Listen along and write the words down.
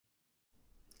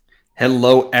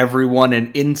Hello, everyone,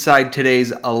 and inside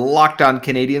today's Locked On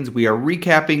Canadiens, we are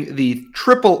recapping the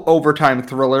triple overtime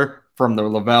thriller from the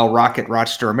Laval Rocket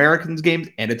Rochester Americans games,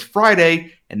 and it's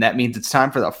Friday, and that means it's time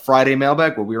for the Friday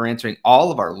mailbag where we are answering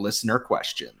all of our listener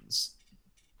questions.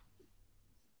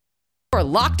 For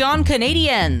Locked On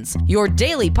Canadiens, your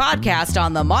daily podcast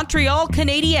on the Montreal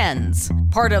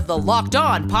Canadiens, part of the Locked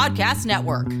On Podcast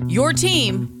Network, your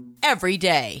team every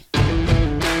day.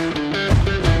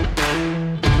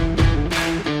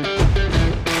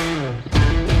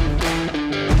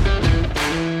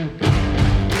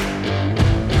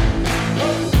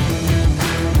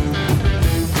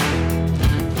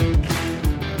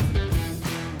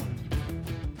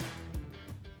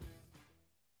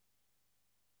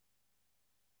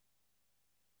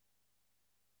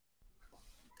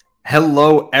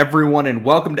 Hello, everyone, and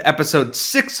welcome to episode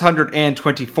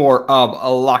 624 of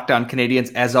Locked On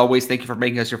Canadiens. As always, thank you for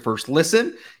making us your first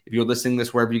listen. If you're listening to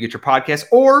this wherever you get your podcast,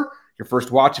 or your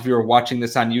first watch, if you're watching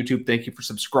this on YouTube, thank you for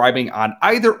subscribing on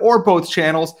either or both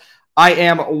channels. I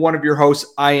am one of your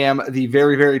hosts. I am the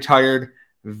very, very tired,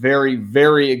 very,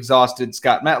 very exhausted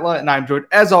Scott Metla, and I'm joined,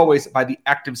 as always, by the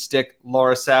active stick,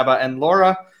 Laura Saba. And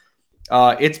Laura,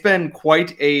 it's been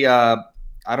quite a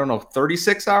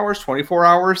 36 hours, 24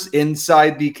 hours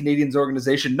inside the Canadiens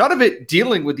organization. None of it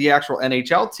dealing with the actual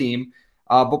NHL team.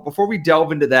 But before we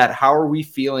delve into that, how are we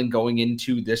feeling going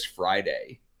into this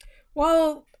Friday?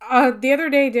 Well, the other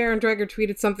day, Darren Dreger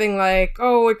tweeted something like,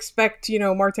 expect,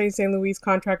 Martin St. Louis'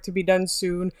 contract to be done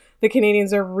soon. The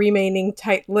Canadiens are remaining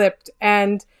tight-lipped.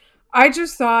 And I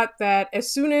just thought that as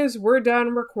soon as we're done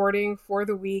recording for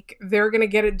the week, they're going to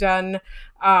get it done.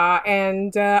 I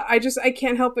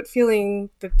can't help but feeling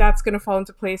that that's going to fall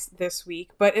into place this week.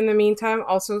 But in the meantime,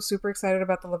 also super excited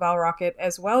about the Laval Rocket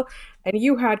as well. And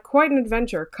you had quite an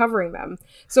adventure covering them.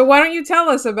 So why don't you tell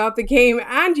us about the game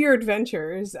and your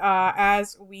adventures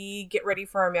as we get ready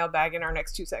for our mailbag in our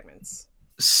next two segments?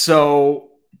 So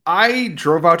I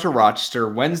drove out to Rochester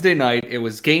Wednesday night. It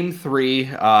was game 3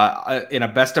 in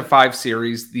a best of 5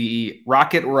 series. The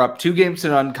Rocket were up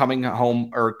 2-0 coming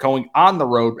home or going on the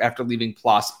road after leaving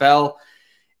Place Belle.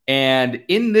 And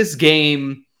in this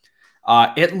game,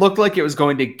 it looked like it was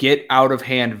going to get out of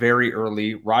hand very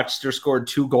early. Rochester scored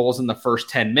 2 goals in the first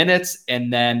 10 minutes,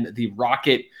 and then the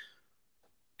Rocket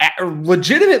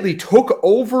legitimately took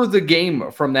over the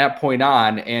game from that point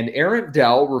on, and Aaron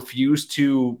Dell refused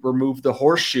to remove the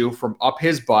horseshoe from up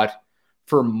his butt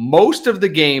for most of the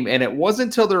game, and it wasn't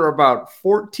until there were about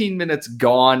 14 minutes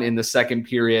gone in the second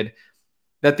period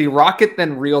that the Rocket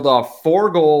then reeled off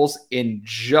 4 goals in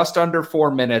just under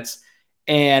 4 minutes,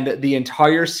 and the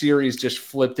entire series just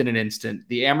flipped in an instant.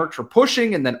 The Amerks were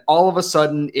pushing, and then all of a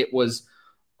sudden it was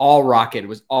all Rocket. It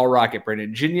was all Rocket.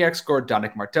 Brandon Gignac scored.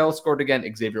 Danick Martel scored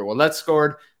again. Xavier Ouellet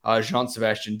scored.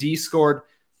 Jean-Sébastien Dée scored.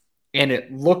 And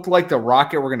it looked like the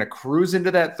Rocket were going to cruise into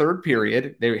that third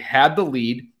period. They had the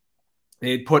lead.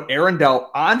 They had put Aaron Dell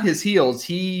on his heels.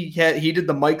 He did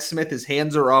the Mike Smith. His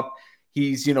hands are up.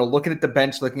 He's, looking at the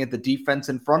bench, looking at the defense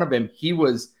in front of him. He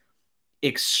was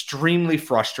extremely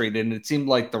frustrated. And it seemed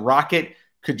like the Rocket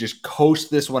could just coast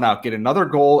this one out, get another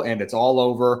goal, and it's all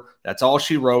over. That's all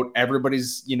she wrote.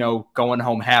 Everybody's, going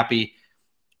home happy.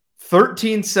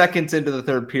 13 seconds into the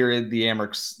third period, the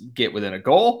Amerks get within a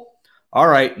goal. All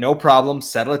right, no problem.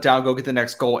 Settle it down, go get the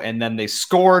next goal. And then they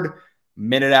scored a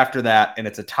minute after that, and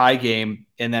it's a tie game.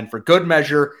 And then for good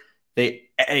measure,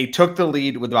 they took the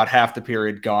lead with about half the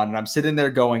period gone. And I'm sitting there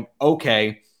going,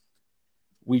 okay,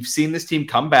 we've seen this team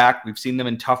come back. We've seen them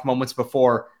in tough moments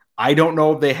before. I don't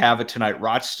know if they have it tonight.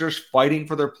 Rochester's fighting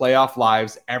for their playoff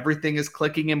lives. Everything is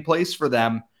clicking in place for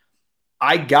them.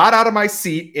 I got out of my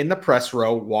seat in the press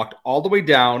row, walked all the way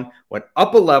down, went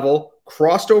up a level,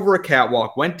 crossed over a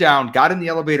catwalk, went down, got in the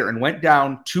elevator, and went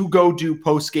down to go do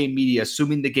post-game media,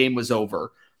 assuming the game was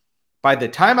over. By the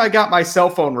time I got my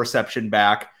cell phone reception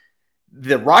back,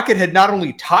 the Rocket had not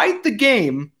only tied the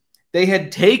game, they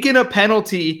had taken a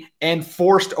penalty and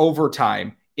forced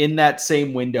overtime in that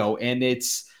same window. And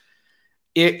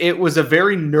it was a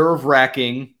very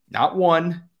nerve-wracking, not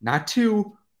 1, not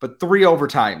 2, but 3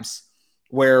 overtimes,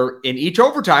 where in each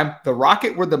overtime, the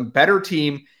Rocket were the better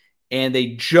team, and they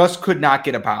just could not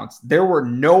get a bounce. There were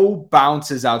no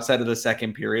bounces outside of the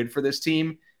second period for this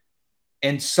team,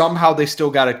 and somehow they still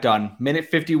got it done. Minute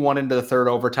 51 into the third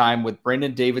overtime with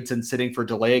Brandon Davidson sitting for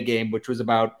delay a game, which was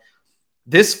about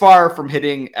this far from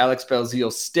hitting Alex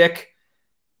Belzile's stick.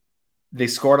 They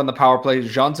scored on the power play.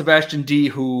 Jean-Sébastien Dée,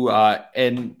 who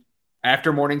and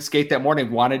after morning skate that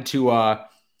morning wanted to,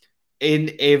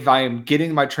 if I am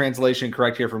getting my translation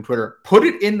correct here from Twitter, put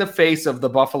it in the face of the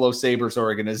Buffalo Sabres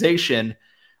organization.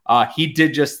 He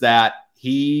did just that.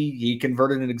 He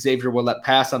converted an Xavier Willett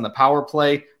pass on the power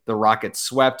play. The Rockets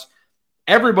swept.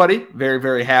 Everybody very,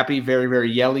 very happy, very,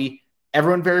 very yelly.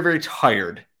 Everyone very, very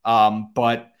tired.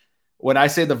 But when I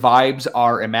say the vibes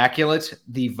are immaculate,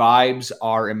 the vibes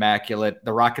are immaculate.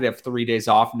 The Rockets have 3 days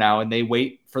off now, and they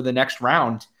wait for the next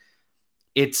round.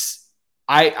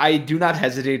 I do not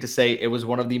hesitate to say it was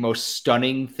one of the most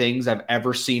stunning things I've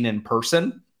ever seen in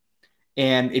person.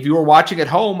 And if you were watching at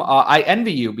home, I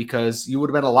envy you because you would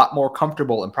have been a lot more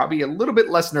comfortable and probably a little bit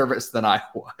less nervous than I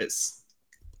was.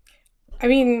 I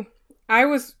mean, I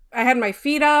had my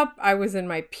feet up. I was in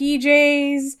my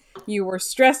PJs. You were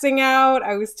stressing out.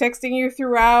 I was texting you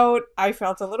throughout. I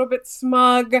felt a little bit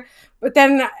smug. But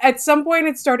then at some point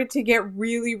it started to get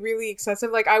really, really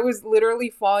excessive. Like I was literally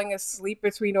falling asleep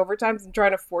between overtimes and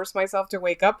trying to force myself to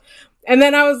wake up. And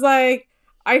then I was like,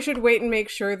 I should wait and make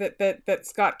sure that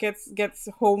Scott gets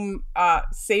home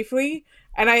safely.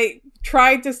 And I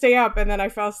tried to stay up and then I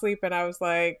fell asleep and I was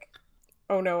like,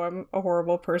 oh no, I'm a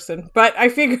horrible person. But I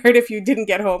figured if you didn't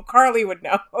get home, Carly would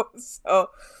know. So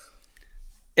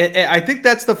I think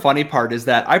that's the funny part is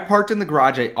that I parked in the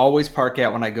garage. I always park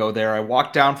at when I go there. I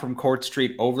walk down from Court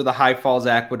Street over the High Falls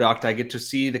Aqueduct. I get to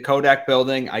see the Kodak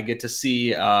building. I get to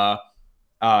see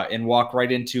and walk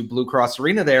right into Blue Cross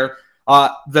Arena there.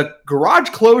 The garage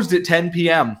closed at 10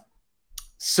 p.m.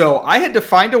 So I had to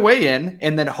find a way in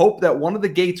and then hope that one of the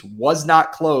gates was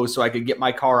not closed so I could get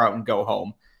my car out and go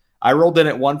home. I rolled in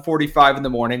at 1:45 in the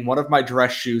morning. One of my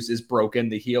dress shoes is broken.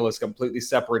 The heel is completely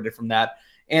separated from that.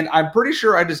 And I'm pretty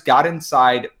sure I just got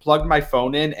inside, plugged my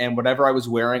phone in, and whatever I was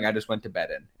wearing, I just went to bed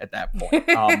in at that point.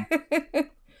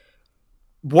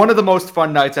 One of the most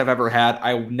fun nights I've ever had.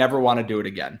 I never want to do it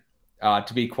again,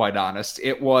 to be quite honest.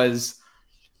 It was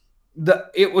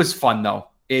fun, though.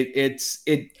 It's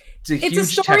a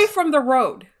story from the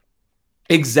road.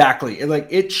 Exactly.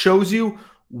 It shows you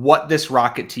what this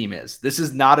Rocket team is. This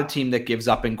is not a team that gives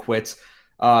up and quits.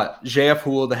 JF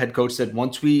Houle, the head coach, said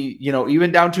once we,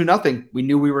 even down 2-0, we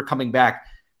knew we were coming back.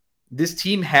 This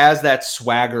team has that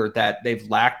swagger that they've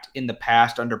lacked in the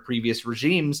past under previous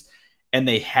regimes, and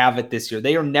they have it this year.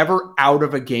 They are never out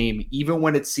of a game, even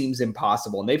when it seems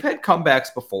impossible. And they've had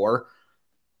comebacks before,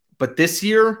 but this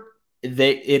year,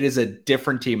 it is a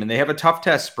different team, and they have a tough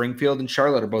test. Springfield and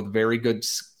Charlotte are both very good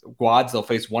squads. They'll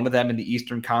face one of them in the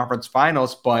Eastern Conference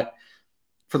Finals, but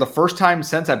for the first time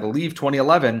since, I believe,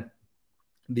 2011,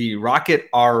 the Rocket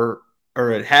Habs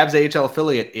AHL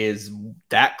affiliate is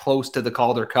that close to the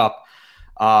Calder Cup.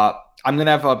 I'm going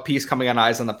to have a piece coming on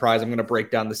Eyes on the Prize. I'm going to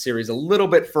break down the series a little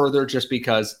bit further just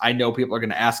because I know people are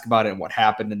going to ask about it and what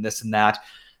happened and this and that.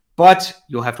 But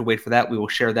you'll have to wait for that. We will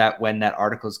share that when that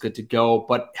article is good to go.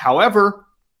 But however,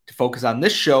 to focus on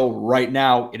this show right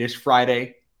now, it is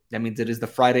Friday. That means it is the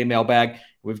Friday mailbag.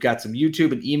 We've got some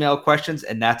YouTube and email questions,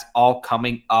 and that's all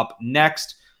coming up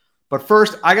next. But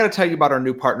first, I got to tell you about our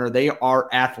new partner. They are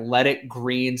Athletic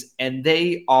Greens, and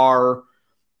they are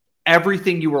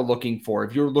everything you are looking for.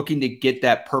 If you're looking to get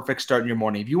that perfect start in your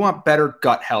morning, if you want better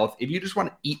gut health, if you just want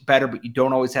to eat better but you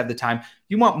don't always have the time,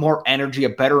 you want more energy, a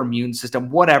better immune system,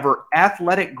 whatever,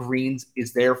 Athletic Greens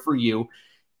is there for you.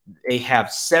 They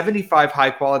have 75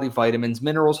 high-quality vitamins,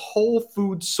 minerals, whole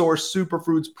food source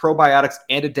superfoods, probiotics,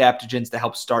 and adaptogens to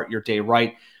help start your day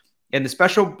right. And the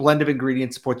special blend of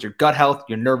ingredients supports your gut health,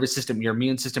 your nervous system, your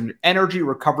immune system, your energy,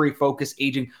 recovery, focus,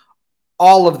 aging,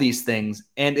 all of these things.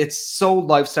 And it's so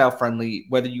lifestyle friendly,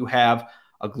 whether you have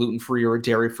a gluten-free or a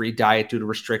dairy-free diet due to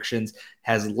restrictions,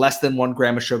 has less than 1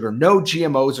 gram of sugar, no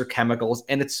GMOs or chemicals,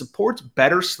 and it supports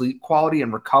better sleep quality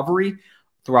and recovery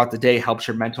throughout the day, helps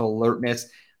your mental alertness.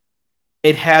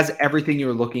 It has everything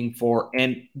you're looking for,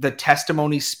 and the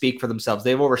testimonies speak for themselves. They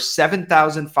have over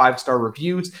 7,000 five-star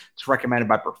reviews. It's recommended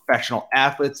by professional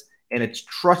athletes, and it's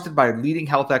trusted by leading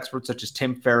health experts such as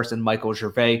Tim Ferriss and Michael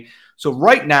Gervais. So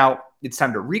right now, it's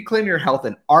time to reclaim your health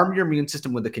and arm your immune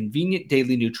system with a convenient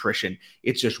daily nutrition.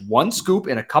 It's just 1 scoop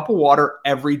in a cup of water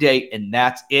every day, and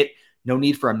that's it. No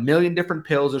need for a million different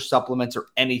pills or supplements or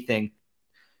anything.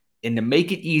 And to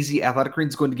make it easy, Athletic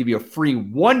Greens is going to give you a free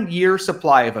 1-year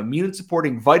supply of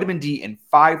immune-supporting vitamin D and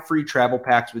 5 free travel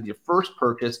packs with your first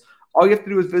purchase. All you have to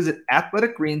do is visit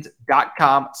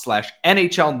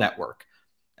athleticgreens.com/NHL Network.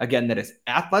 Again, that is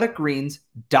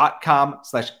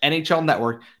athleticgreens.com/NHL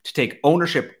Network to take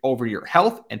ownership over your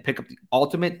health and pick up the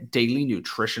ultimate daily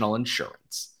nutritional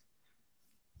insurance.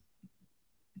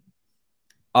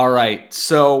 All right,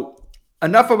 so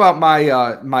enough about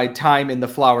my time in the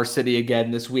Flower City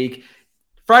again this week.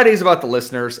 Friday's about the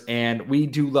listeners, and we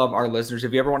do love our listeners.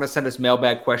 If you ever want to send us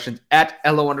mailbag questions at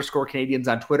 @LO_Canadians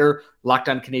on Twitter,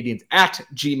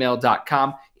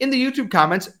 LockedOnCanadians@gmail.com. In the YouTube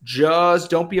comments,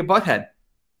 just don't be a butthead.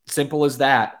 Simple as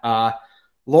that.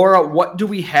 Laura, what do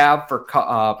we have for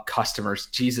customers?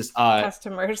 Jesus.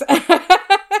 Customers.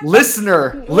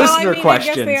 Listener questions.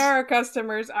 I guess they are our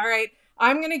customers. All right.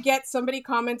 I'm going to get somebody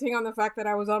commenting on the fact that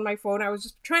I was on my phone. I was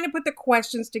just trying to put the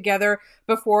questions together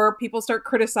before people start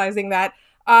criticizing that.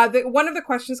 One of the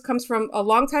questions comes from a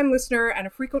longtime listener and a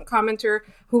frequent commenter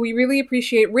who we really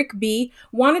appreciate, Rick B.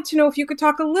 Wanted to know if you could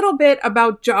talk a little bit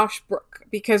about Josh Brook,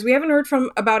 because we haven't heard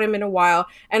about him in a while.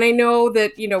 And I know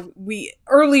that, we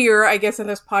earlier, I guess, in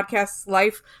this podcast's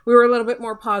life, we were a little bit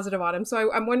more positive on him.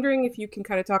 So I'm wondering if you can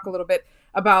kind of talk a little bit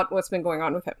about what's been going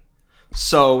on with him.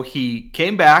 So he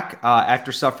came back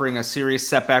after suffering a serious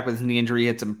setback with his knee injury. He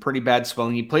had some pretty bad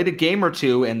swelling. He played a game or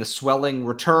two and the swelling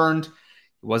returned.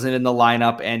 He wasn't in the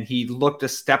lineup and he looked a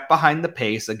step behind the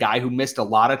pace, a guy who missed a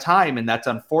lot of time, and that's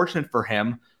unfortunate for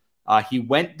him. He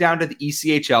went down to the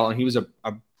ECHL and he was a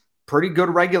pretty good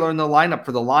regular in the lineup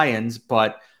for the Lions,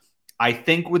 but I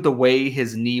think with the way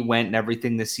his knee went and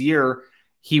everything this year,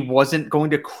 he wasn't going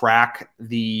to crack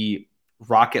the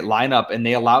Rocket lineup, and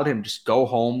they allowed him to just go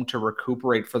home to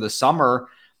recuperate for the summer.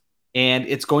 And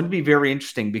it's going to be very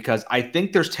interesting because I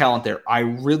think there's talent there. I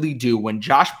really do. When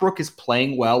Josh Brook is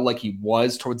playing well like he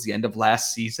was towards the end of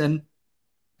last season,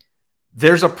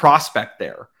 there's a prospect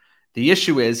there. The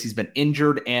issue is he's been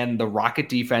injured, and the Rocket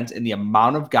defense and the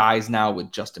amount of guys now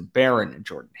with Justin Barron and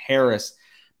Jordan Harris,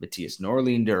 Matthias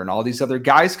Norlinder, and all these other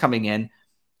guys coming in,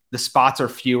 the spots are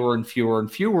fewer and fewer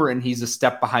and fewer, and he's a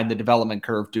step behind the development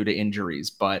curve due to injuries.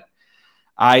 But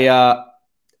I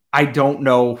don't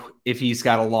know if he's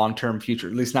got a long-term future,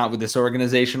 at least not with this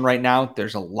organization right now.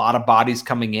 There's a lot of bodies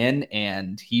coming in,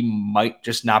 and he might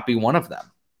just not be one of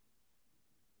them.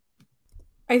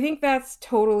 I think that's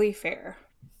totally fair.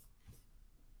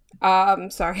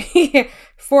 Sorry.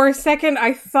 For a second,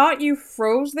 I thought you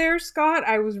froze there, Scott.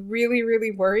 I was really,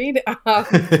 really worried.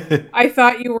 I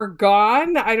thought you were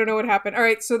gone. I don't know what happened. All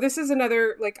right. So this is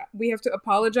another, we have to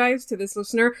apologize to this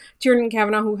listener, Tiernan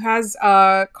Kavanaugh, who has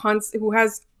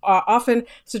often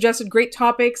suggested great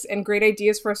topics and great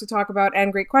ideas for us to talk about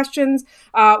and great questions.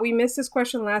 We missed this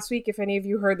question last week. If any of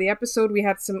you heard the episode, we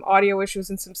had some audio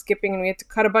issues and some skipping, and we had to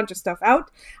cut a bunch of stuff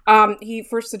out. He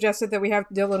first suggested that we have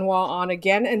Dylan Waugh on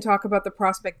again and talk about the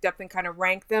prospect depth and kind of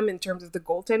rank them in terms of the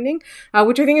goaltending,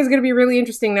 which I think is going to be really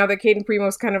interesting now that Caden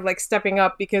Primo's kind of stepping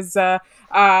up, because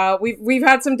we've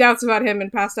had some doubts about him in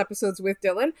past episodes with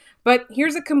Dylan. But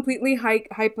here's a completely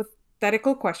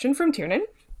hypothetical question from Tiernan.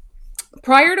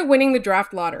 Prior to winning the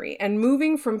draft lottery and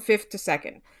moving from 5th to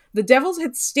 2nd, the Devils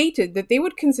had stated that they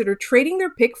would consider trading their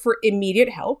pick for immediate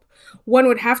help. One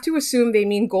would have to assume they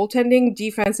mean goaltending,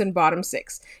 defense, and bottom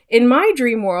 6. In my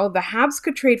dream world, the Habs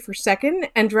could trade for 2nd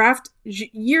and draft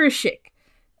Jiricek.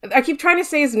 I keep trying to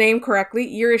say his name correctly,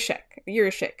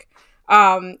 Jiricek.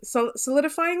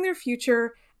 Solidifying their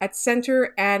future at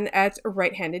center and at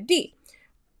right-handed D.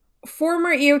 Former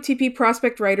EOTP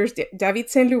prospect writers David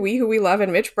St. Louis, who we love,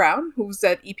 and Mitch Brown, who's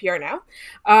at EPR now,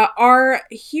 are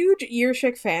huge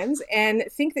Jiricek fans and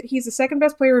think that he's the second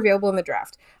best player available in the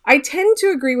draft. I tend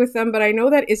to agree with them, but I know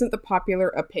that isn't the popular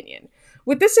opinion.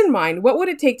 With this in mind, what would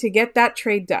it take to get that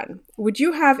trade done? Would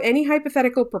you have any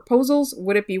hypothetical proposals?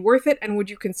 Would it be worth it, and would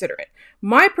you consider it?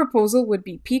 My proposal would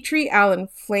be Petrie, Allen,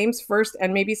 Flames first,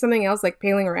 and maybe something else like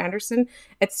Paling or Anderson,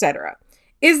 etc.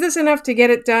 Is this enough to get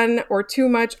it done or too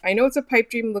much? I know it's a pipe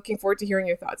dream. Looking forward to hearing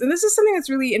your thoughts. And this is something that's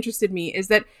really interested me, is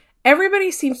that everybody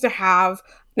seems to have...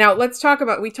 Now, let's talk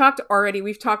about... we've had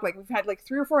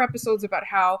 3 or 4 episodes about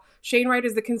how Shane Wright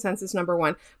is the consensus number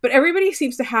 1. But everybody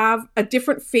seems to have a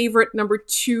different favorite number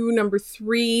 2, number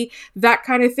 3, that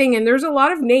kind of thing. And there's a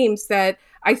lot of names that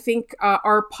I think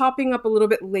are popping up a little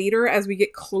bit later as we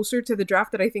get closer to the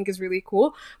draft that I think is really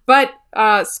cool. But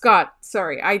Scott,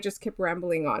 sorry, I just kept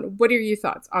rambling on. What are your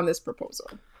thoughts on this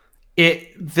proposal?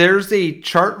 There's a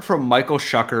chart from Michael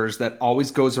Shuckers that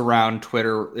always goes around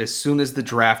Twitter as soon as the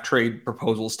draft trade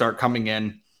proposals start coming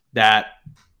in, that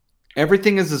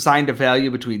everything is assigned a value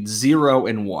between 0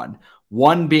 and 1.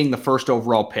 1 being the first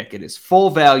overall pick. It is full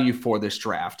value for this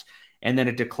draft. And then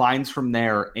it declines from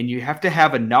there. And you have to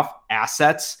have enough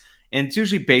assets, and it's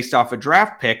usually based off of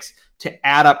draft picks, to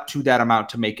add up to that amount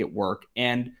to make it work.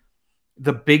 And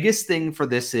the biggest thing for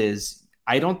this is,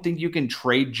 I don't think you can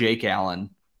trade Jake Allen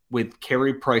with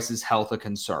Carey Price's health a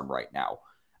concern right now.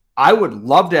 I would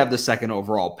love to have the second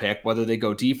overall pick, whether they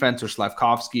go defense or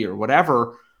Slavkovsky or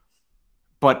whatever.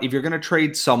 But if you're going to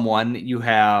trade someone,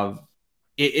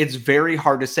 it's very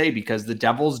hard to say, because the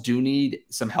Devils do need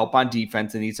some help on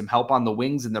defense and need some help on the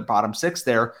wings in their bottom 6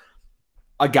 there.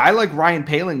 A guy like Ryan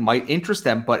Paling might interest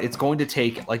them, but it's going to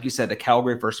take, like you said, a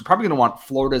Calgary first. They're probably going to want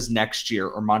Florida's next year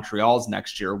or Montreal's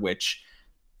next year, which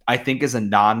I think is a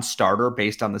non-starter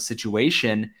based on the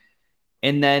situation.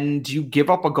 And then do you give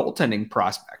up a goaltending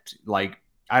prospect? Like,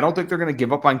 I don't think they're going to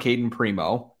give up on Caden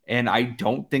Primo, and I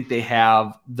don't think they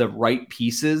have the right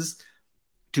pieces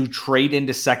to trade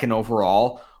into second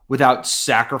overall without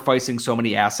sacrificing so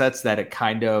many assets that it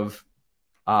kind of,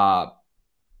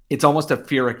 it's almost a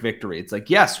Pyrrhic victory. It's like,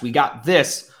 yes, we got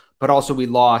this, but also we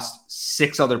lost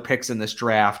 6 other picks in this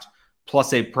draft,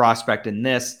 plus a prospect in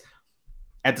this.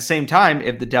 At the same time,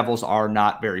 if the Devils are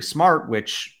not very smart,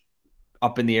 which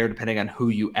up in the air depending on who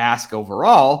you ask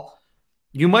overall,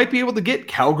 you might be able to get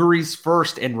Calgary's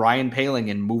first and Ryan Poehling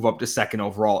and move up to second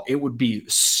overall. It would be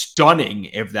stunning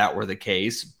if that were the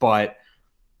case, but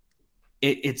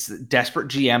it's desperate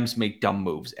GMs make dumb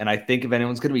moves. And I think if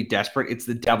anyone's going to be desperate, it's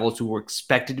the Devils, who were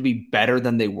expected to be better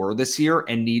than they were this year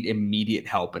and need immediate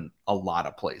help in a lot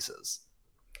of places.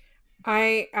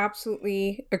 I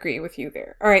absolutely agree with you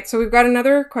there. All right, so we've got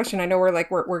another question. I know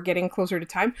we're getting closer to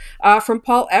time. From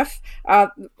Paul F.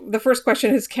 The first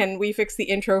question is, can we fix the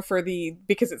intro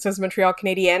because it says Montreal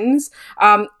Canadiens?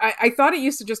 I thought it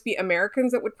used to just be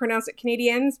Americans that would pronounce it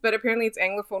Canadiens, but apparently it's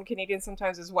Anglophone Canadians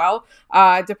sometimes as well,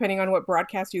 depending on what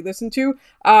broadcast you listen to.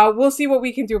 We'll see what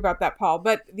we can do about that, Paul.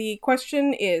 But the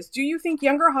question is, do you think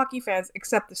younger hockey fans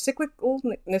accept the cyclical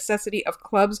necessity of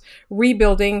clubs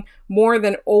rebuilding more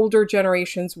than older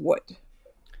generations would?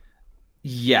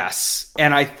 Yes.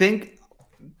 And I think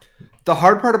the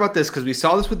hard part about this, because we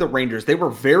saw this with the Rangers, they were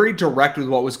very direct with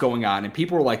what was going on. And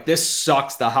people were like, this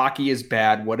sucks. The hockey is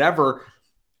bad, whatever.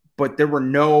 But there were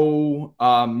no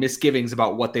misgivings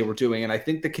about what they were doing. And I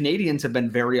think the Canadians have been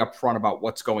very upfront about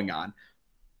what's going on.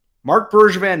 Marc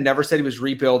Bergevin never said he was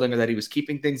rebuilding or that he was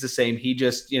keeping things the same. He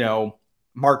just,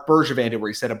 Marc Bergevin did, where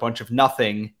he said a bunch of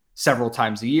nothing several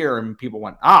times a year. And people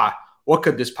went, what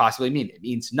could this possibly mean? It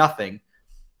means nothing.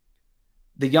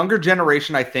 The younger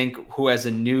generation, I think, who has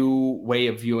a new way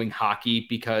of viewing hockey,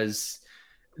 because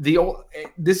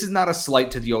this is not a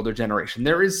slight to the older generation.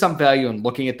 There is some value in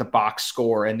looking at the box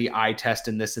score and the eye test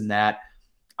and this and that.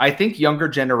 I think younger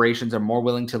generations are more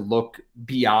willing to look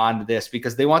beyond this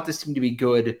because they want this team to be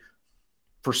good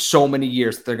for so many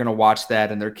years that they're going to watch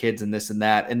that and their kids and this and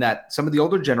that. And that some of the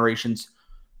older generations,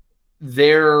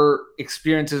 their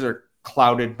experiences are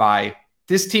clouded by,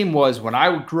 this team was, when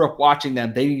I grew up watching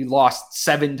them, they lost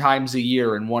 7 times a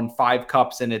year and won 5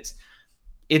 cups. And it's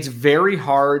very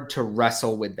hard to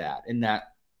wrestle with that. In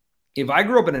that, if I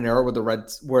grew up in an era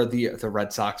where the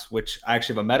Red Sox, which I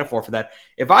actually have a metaphor for that.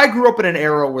 If I grew up in an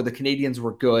era where the Canadiens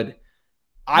were good,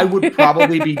 I would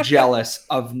probably be jealous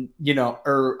of,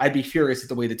 or I'd be furious at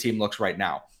the way the team looks right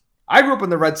now. I grew up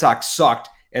when the Red Sox sucked,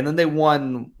 and then they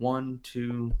won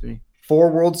 4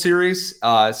 World Series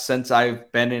since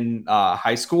I've been in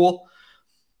high school.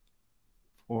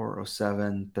 4,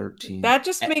 07, 13. That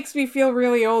just makes me feel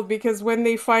really old, because when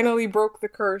they finally broke the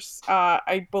curse,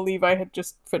 I believe I had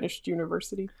just finished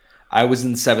university. I was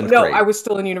in 7th grade. No, I was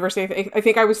still in university. I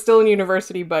think I was still in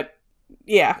university, but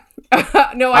yeah.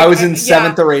 No, I was in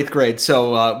 7th or 8th grade.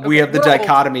 So we have the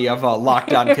dichotomy of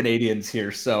Locked On Canadians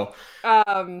here. So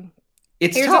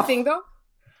it's here's tough. The thing, though.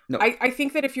 No. I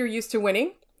think that if you're used to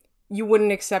winning, you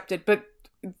wouldn't accept it. But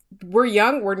we're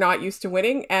young, we're not used to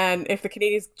winning. And if the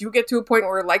Canadians do get to a point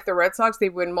where, like the Red Sox, they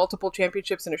win multiple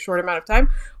championships in a short amount of time,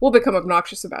 we'll become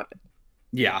obnoxious about it.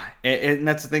 Yeah, and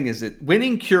that's the thing, is that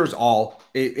winning cures all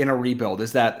in a rebuild,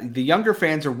 is that the younger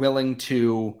fans are willing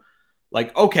to,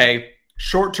 like, okay,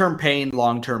 short-term pain,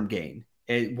 long-term gain.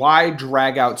 Why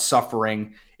drag out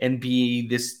suffering and be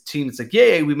this team that's like,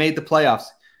 yay, we made the playoffs.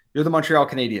 You're the Montreal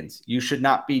Canadiens. You should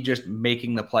not be just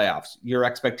making the playoffs. Your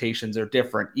expectations are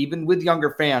different. Even with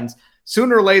younger fans,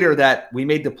 sooner or later that we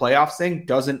made the playoffs thing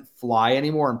doesn't fly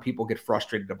anymore, and people get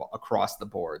frustrated across the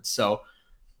board. So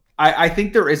I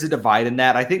think there is a divide in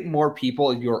that. I think more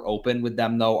people, if you're open with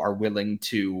them, though, are willing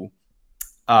to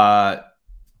kind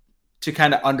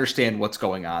of understand what's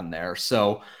going on there.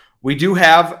 So we do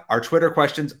have our Twitter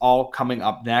questions all coming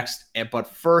up next. But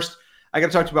first, I got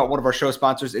to talk to you about one of our show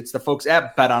sponsors. It's the folks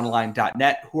at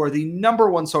betonline.net, who are the number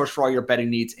one source for all your betting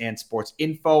needs and sports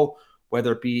info,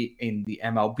 whether it be in the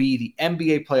MLB, the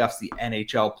NBA playoffs, the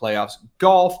NHL playoffs,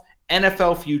 golf,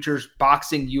 NFL futures,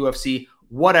 boxing, UFC,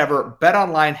 whatever.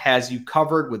 BetOnline has you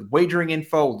covered with wagering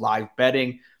info, live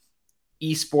betting,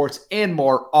 esports, and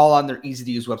more, all on their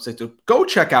easy-to-use website. So go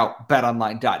check out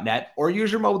betonline.net or use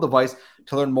your mobile device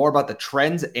to learn more about the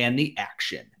trends and the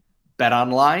action.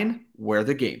 BetOnline, where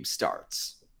the game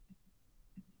starts.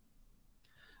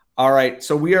 All right,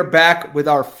 so we are back with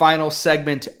our final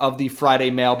segment of the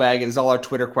Friday mailbag. It is all our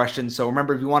Twitter questions. So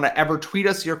remember, if you want to ever tweet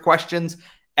us your questions,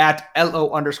 at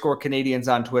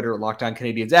 @LO_Canadians on Twitter,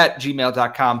 LockedOnCanadians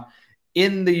 @gmail.com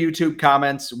in the YouTube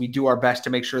comments. We do our best to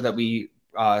make sure that we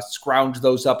scrounge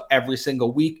those up every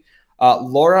single week.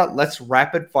 Laura, let's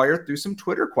rapid fire through some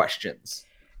Twitter questions.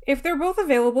 If they're both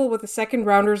available with the second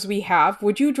rounders we have,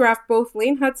 would you draft both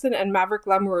Lane Hudson and Maverick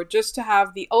Lamoureux just to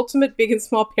have the ultimate big and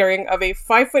small pairing of a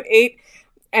 5'8"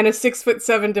 and a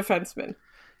 6'7" defenseman?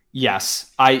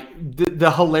 Yes.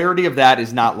 The hilarity of that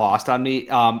is not lost on me.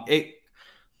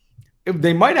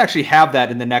 They might actually have that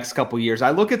in the next couple of years.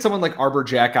 I look at someone like Arbor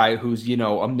Xhekaj, who's,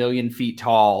 1,000,000 feet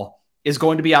tall, is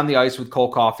going to be on the ice with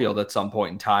Cole Caulfield at some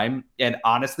point in time. And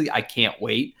honestly, I can't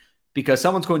wait, because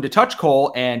someone's going to touch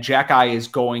Cole and Xhekaj is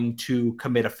going to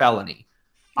commit a felony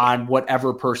on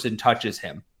whatever person touches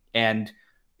him. And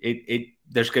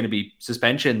there's going to be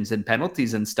suspensions and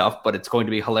penalties and stuff, but it's going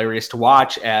to be hilarious to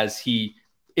watch as he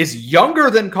is younger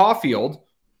than Caulfield,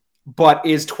 but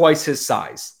is twice his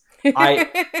size.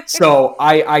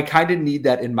 I kind of need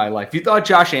that in my life. You thought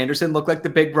Josh Anderson looked like the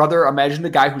big brother? Imagine the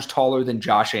guy who's taller than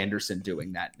Josh Anderson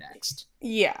doing that next.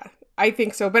 Yeah, I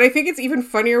think so. But I think it's even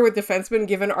funnier with defensemen,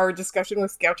 given our discussion with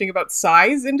scouting about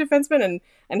size in defensemen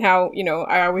and how,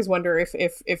 I always wonder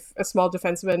if a small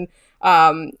defenseman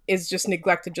is just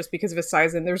neglected just because of his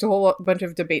size. And there's a whole bunch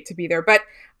of debate to be there. But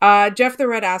Jeff the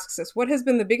Red asks us, what has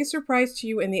been the biggest surprise to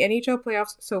you in the NHL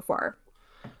playoffs so far?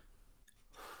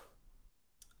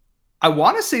 I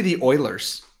want to say the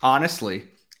Oilers, honestly.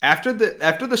 After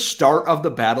the start of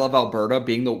the Battle of Alberta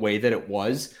being the way that it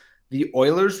was, the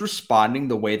Oilers responding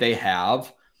the way they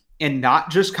have, and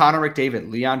not just Connor McDavid,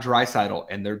 Leon Draisaitl,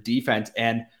 and their defense,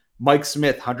 and Mike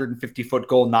Smith, 150-foot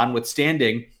goal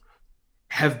notwithstanding,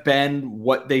 have been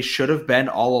what they should have been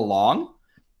all along.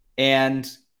 And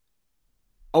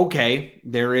okay,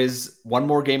 there is one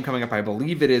more game coming up. I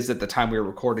believe it is at the time we were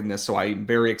recording this, so I'm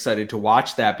very excited to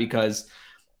watch that, because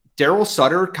Daryl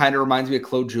Sutter kind of reminds me of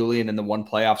Claude Julien in the one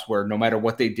playoffs, where no matter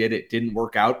what they did, it didn't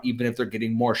work out, even if they're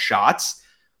getting more shots.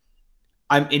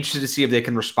 I'm interested to see if they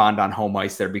can respond on home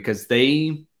ice there, because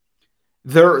they're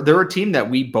a team that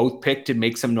we both picked to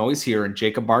make some noise here, and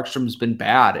Jacob Markstrom's been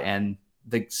bad, and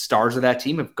the stars of that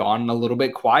team have gone a little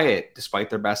bit quiet despite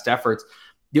their best efforts.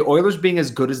 The Oilers being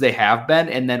as good as they have been,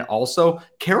 and then also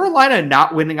Carolina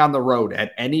not winning on the road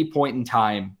at any point in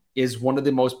time, is one of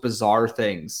the most bizarre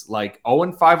things. Like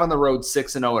 0-5 on the road,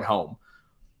 6-0 at home.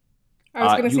 I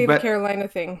was going to say the Carolina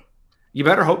thing. You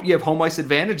better hope you have home ice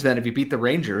advantage then if you beat the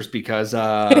Rangers, because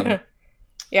yeah,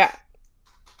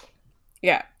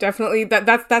 definitely.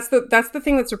 That's the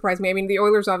thing that surprised me. I mean, the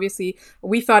Oilers, obviously,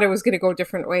 we thought it was going to go a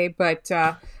different way, but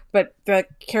the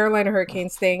Carolina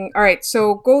Hurricanes thing. All right,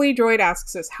 so Goalie Droid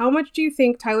asks us, how much do you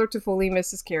think Tyler Toffoli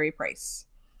misses Carey Price?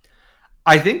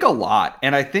 I think a lot,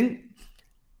 and I think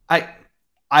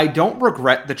I don't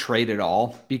regret the trade at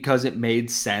all, because it made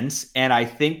sense. And I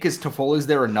think as Toffoli's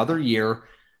there another year,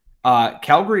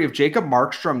 Calgary, if Jacob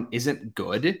Markstrom isn't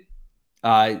good,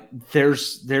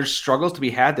 there's struggles to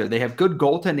be had there. They have good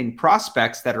goaltending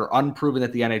prospects that are unproven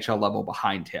at the NHL level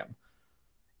behind him.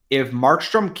 If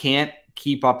Markstrom can't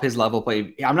keep up his level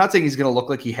play, I'm not saying he's going to look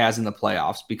like he has in the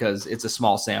playoffs, because it's a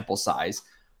small sample size.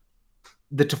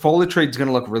 The Toffoli trade is going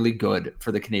to look really good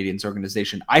for the Canadiens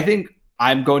organization. I think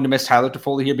I'm going to miss Tyler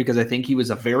Toffoli here, because I think he was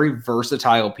a very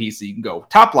versatile piece. So you can go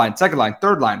top line, second line,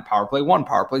 third line, power play 1,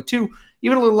 power play 2,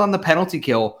 even a little on the penalty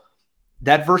kill.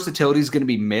 That versatility is going to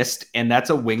be missed, and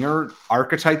that's a winger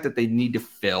archetype that they need to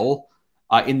fill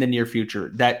in the near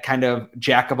future. That kind of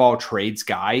jack of all trades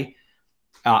guy.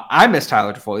 I miss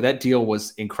Tyler Toffoli. That deal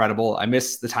was incredible. I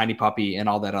miss the tiny puppy and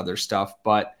all that other stuff,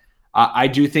 but I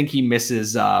do think he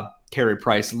misses Carey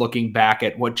Price, looking back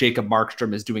at what Jacob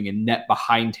Markstrom is doing in net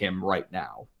behind him right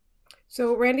now.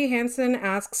 So Randy Hansen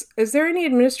asks, is there any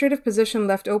administrative position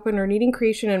left open or needing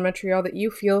creation in Montreal that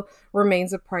you feel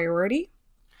remains a priority?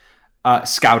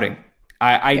 Scouting.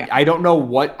 I don't know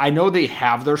what, I know they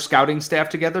have their scouting staff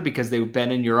together, because they've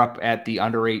been in Europe at the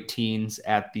under 18s,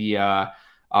 at the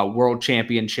World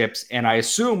Championships, and I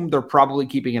assume they're probably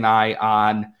keeping an eye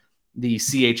on the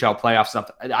CHL playoff stuff.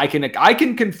 I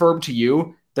can confirm to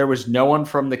you, there was no one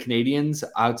from the Canadiens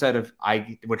outside of,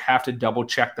 I would have to double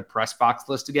check the press box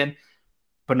list again,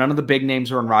 but none of the big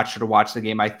names are in Rochester to watch the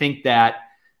game. I think that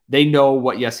they know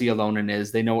what Jesse Alonen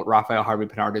is. They know what Raphael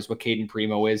Harvey-Pinard is, what Caden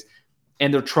Primo is,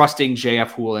 and they're trusting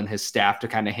JF Houle and his staff to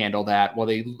kind of handle that while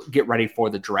they get ready for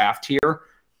the draft here.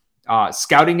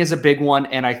 Scouting is a big one,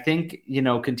 and I think,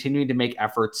 continuing to make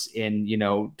efforts in,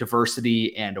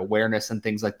 diversity and awareness and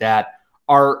things like that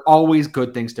are always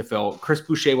good things to fill. Chris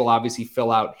Boucher will obviously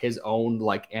fill out his own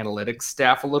analytics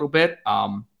staff a little bit.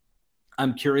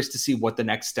 I'm curious to see what the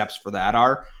next steps for that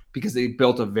are, because they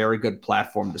built a very good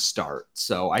platform to start.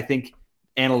 So I think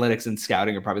analytics and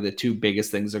scouting are probably the two biggest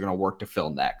things they're going to work to fill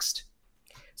next.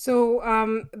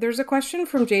 So there's a question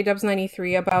from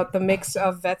JDubs93 about the mix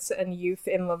of vets and youth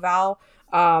in Laval.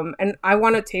 And I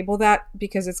want to table that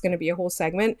because it's going to be a whole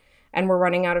segment and we're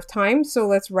running out of time. So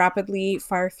let's rapidly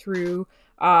fire through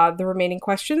the remaining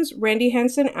questions. Randy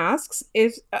Henson asks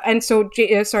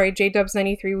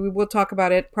JDubs93, we will talk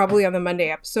about it probably on the Monday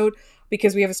episode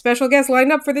because we have a special guest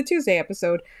lined up for the Tuesday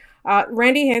episode.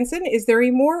 Randy Henson, is there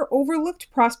a more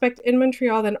overlooked prospect in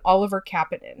Montreal than Oliver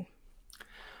Kapanen?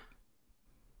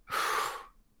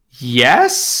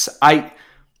 Yes,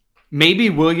 maybe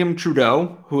William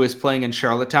Trudeau, who is playing in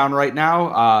Charlottetown right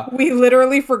now. We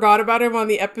literally forgot about him on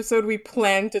the episode we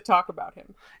planned to talk about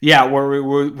him. Yeah, where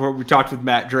we talked with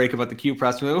Matt Drake about the Q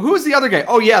Press. Who's the other guy?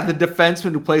 Oh yeah, the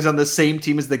defenseman who plays on the same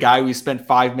team as the guy we spent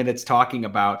 5 minutes talking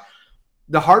about.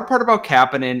 The hard part about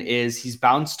Kapanen is he's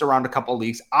bounced around a couple of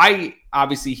leagues.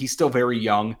 Obviously he's still very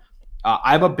young.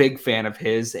 I'm a big fan of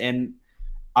his, and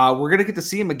we're going to get to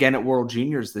see him again at World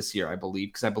Juniors this year, I believe,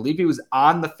 because I believe he was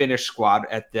on the Finnish squad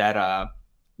at that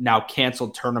now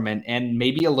canceled tournament, and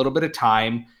maybe a little bit of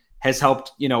time has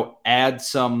helped, add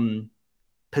some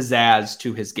pizzazz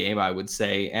to his game, I would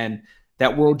say. And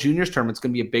that World Juniors tournament is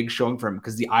going to be a big showing for him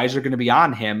because the eyes are going to be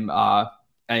on him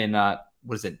in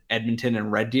Edmonton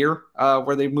and Red Deer,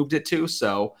 where they moved it to.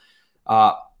 So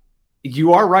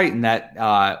you are right in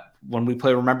that when we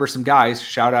play Remember Some Guys,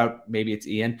 shout out, maybe it's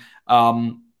Ian,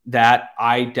 that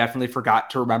I definitely forgot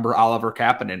to remember Oliver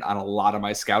Kapanen on a lot of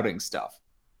my scouting stuff.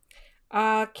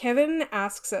 Kevin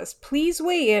asks us, please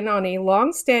weigh in on a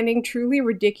long-standing, truly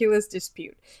ridiculous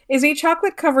dispute. Is a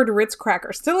chocolate-covered Ritz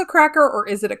cracker still a cracker, or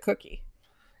is it a cookie?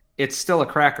 It's still a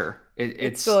cracker.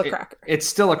 It's still a cracker. It's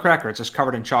still a cracker. It's just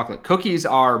covered in chocolate. Cookies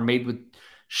are made with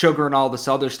sugar and all this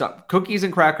other stuff. Cookies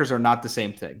and crackers are not the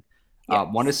same thing. Yes.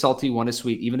 One is salty, one is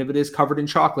sweet. Even if it is covered in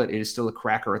chocolate, it is still a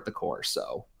cracker at the core.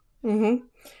 So, and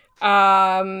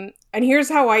here's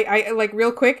how I like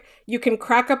real quick. You can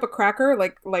crack up a cracker,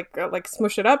 like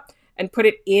smush it up and put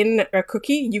it in a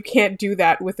cookie. You can't do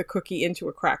that with a cookie into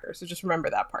a cracker. So just remember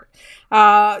that part.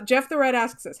 Jeff the Red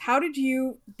asks us, how did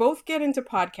you both get into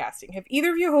podcasting? Have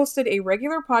either of you hosted a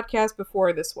regular podcast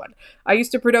before this one? I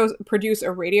used to produce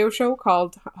a radio show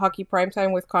called Hockey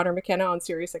Primetime with Connor McKenna on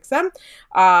SiriusXM.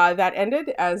 That ended,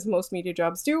 as most media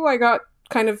jobs do. I got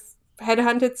kind of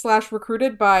headhunted /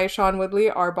 recruited by Sean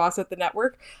Woodley, our boss at the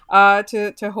network,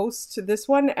 to host this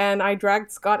one, and I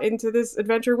dragged Scott into this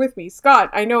adventure with me.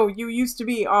 Scott, I know you used to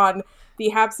be on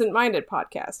the Absent Minded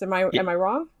podcast. Am I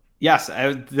wrong? Yes,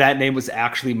 that name was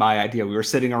actually my idea. We were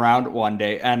sitting around one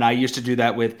day, and I used to do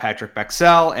that with Patrick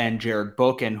Bexell and Jared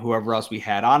Book and whoever else we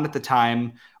had on at the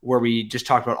time, where we just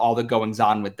talked about all the goings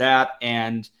on with that.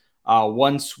 And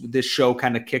once this show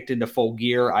kind of kicked into full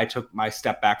gear, I took my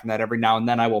step back from that. Every now and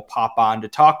then I will pop on to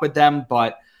talk with them,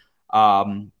 but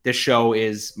this show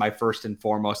is my first and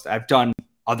foremost. I've done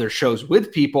other shows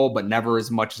with people, but never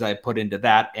as much as I put into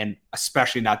that, and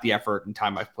especially not the effort and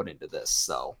time I've put into this.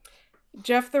 So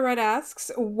Jeff the Red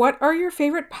asks, what are your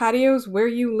favorite patios where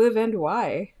you live and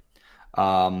why?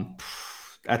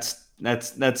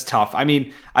 That's tough. I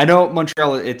mean, I know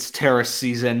Montreal, it's terrace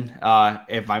season,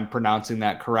 if I'm pronouncing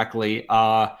that correctly.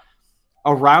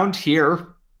 Around here,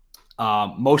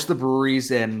 most of the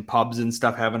breweries and pubs and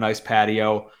stuff have a nice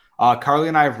patio. Carly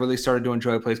and I have really started to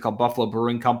enjoy a place called Buffalo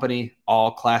Brewing Company,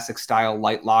 all classic style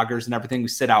light lagers and everything. We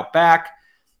sit out back,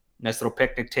 nice little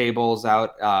picnic tables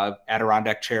out,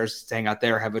 Adirondack chairs, hang out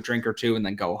there, have a drink or two, and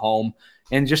then go home.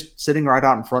 And just sitting right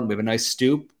out in front, we have a nice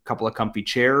stoop, a couple of comfy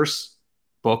chairs,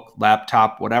 book,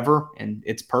 laptop, whatever, and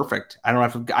it's perfect. I don't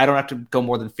have to go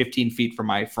more than 15 feet from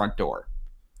my front door.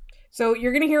 So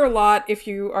you're going to hear a lot if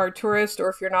you are a tourist or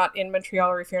if you're not in Montreal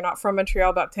or if you're not from Montreal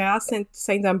about Terrasse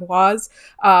Saint-Ambroise,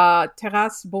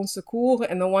 Terrasse Bon Secours,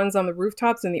 and the ones on the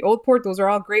rooftops in the Old Port. Those are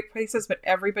all great places, but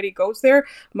everybody goes there.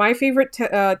 My favorite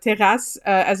terrace,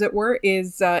 as it were,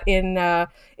 is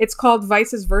it's called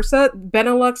Vice Versa.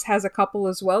 Benelux has a couple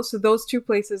as well. So those two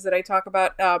places that I talk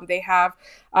about, they have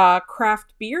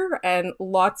craft beer and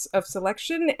lots of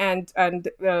selection and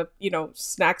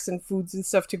snacks and foods and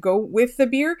stuff to go with the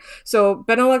beer. So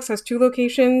Benelux has 2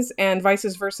 locations, and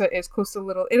Vice Versa is close to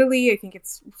Little Italy. I think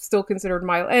it's still considered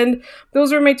Mile End.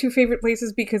 Those are my 2 favorite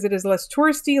places because it is less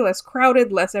touristy, less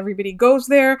crowded, less everybody goes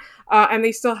there, and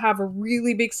they still have a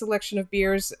really big selection of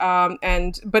beers.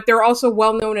 But they're also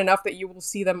well known enough that you will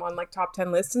see them on like top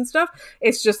 10 lists and stuff.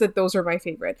 It's just that those are my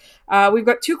favorite. We've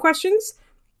got 2 questions.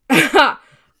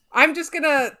 I'm just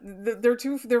gonna,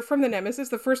 they're from the Nemesis.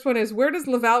 The first one is, where does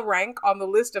Laval rank on the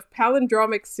list of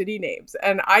palindromic city names?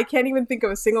 And I can't even think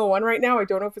of a single one right now. I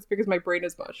don't know if it's because my brain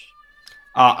is mush.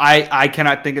 I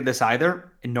cannot think of this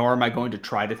either, nor am I going to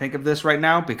try to think of this right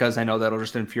now because I know that'll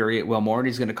just infuriate Will Moore and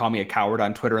he's going to call me a coward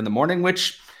on Twitter in the morning,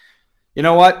 which, you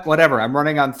know what? Whatever. I'm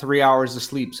running on 3 hours of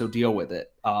sleep, so deal with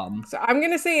it. So I'm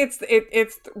going to say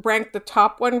it's ranked the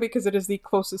top one because it is the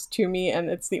closest to me and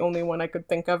it's the only one I could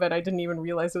think of, and I didn't even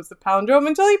realize it was the palindrome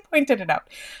until he pointed it out.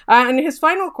 And his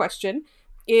final question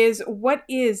is, what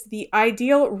is the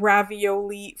ideal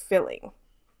ravioli filling?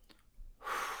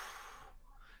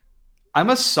 I'm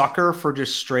a sucker for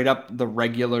just straight up the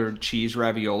regular cheese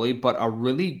ravioli, but a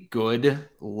really good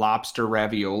lobster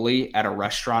ravioli at a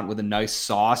restaurant with a nice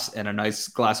sauce and a nice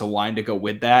glass of wine to go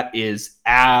with that is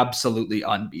absolutely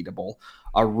unbeatable.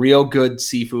 A real good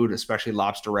seafood, especially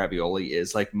lobster ravioli,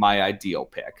 is like my ideal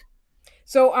pick.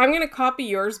 So I'm going to copy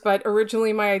yours, but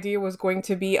originally my idea was going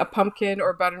to be a pumpkin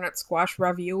or butternut squash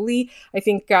ravioli. I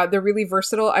think they're really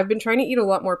versatile. I've been trying to eat a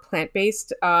lot more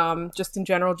plant-based, just in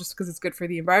general, just because it's good for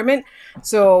the environment.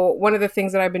 So one of the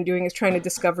things that I've been doing is trying to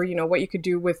discover, what you could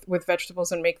do with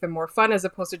vegetables and make them more fun, as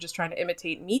opposed to just trying to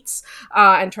imitate meats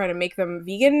and trying to make them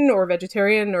vegan or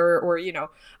vegetarian or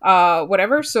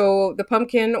whatever. So the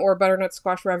pumpkin or butternut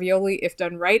squash ravioli, if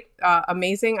done right,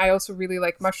 amazing. I also really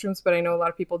like mushrooms, but I know a lot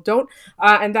of people don't.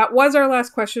 And that was our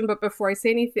last question. But before I say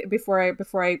anything, before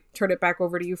I turn it back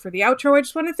over to you for the outro, I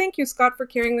just want to thank you, Scott, for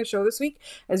carrying the show this week.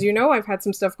 As you know, I've had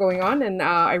some stuff going on, and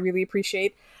I really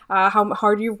appreciate how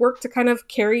hard you've worked to kind of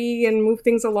carry and move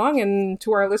things along. And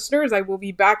to our listeners, I will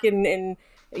be back in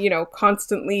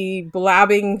constantly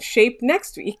blabbing shape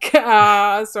next week.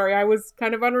 Sorry, I was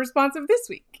kind of unresponsive this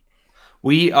week.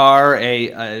 We are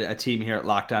a team here at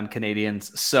Locked On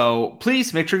Canadiens, so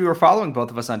please make sure you are following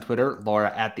both of us on Twitter,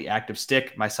 Laura at The Active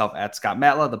Stick, myself at Scott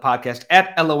Matla, the podcast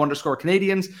at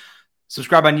LO_Canadiens.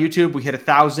 Subscribe on YouTube. We hit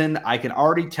 1,000. I can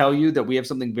already tell you that we have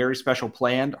something very special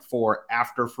planned for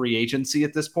after free agency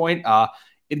at this point.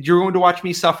 You're going to watch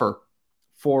me suffer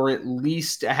for at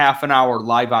least a half an hour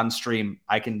live on stream.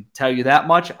 I can tell you that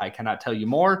much. I cannot tell you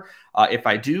more. If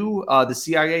I do, the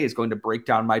CIA is going to break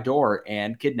down my door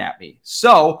and kidnap me.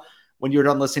 So when you're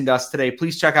done listening to us today,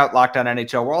 please check out Locked On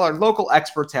NHL, where all our local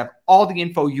experts have all the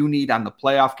info you need on the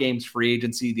playoff games, free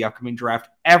agency, the upcoming draft,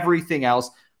 everything else.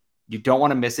 You don't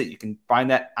want to miss it. You can find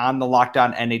that on the Locked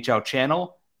On NHL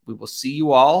channel. We will see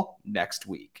you all next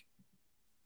week.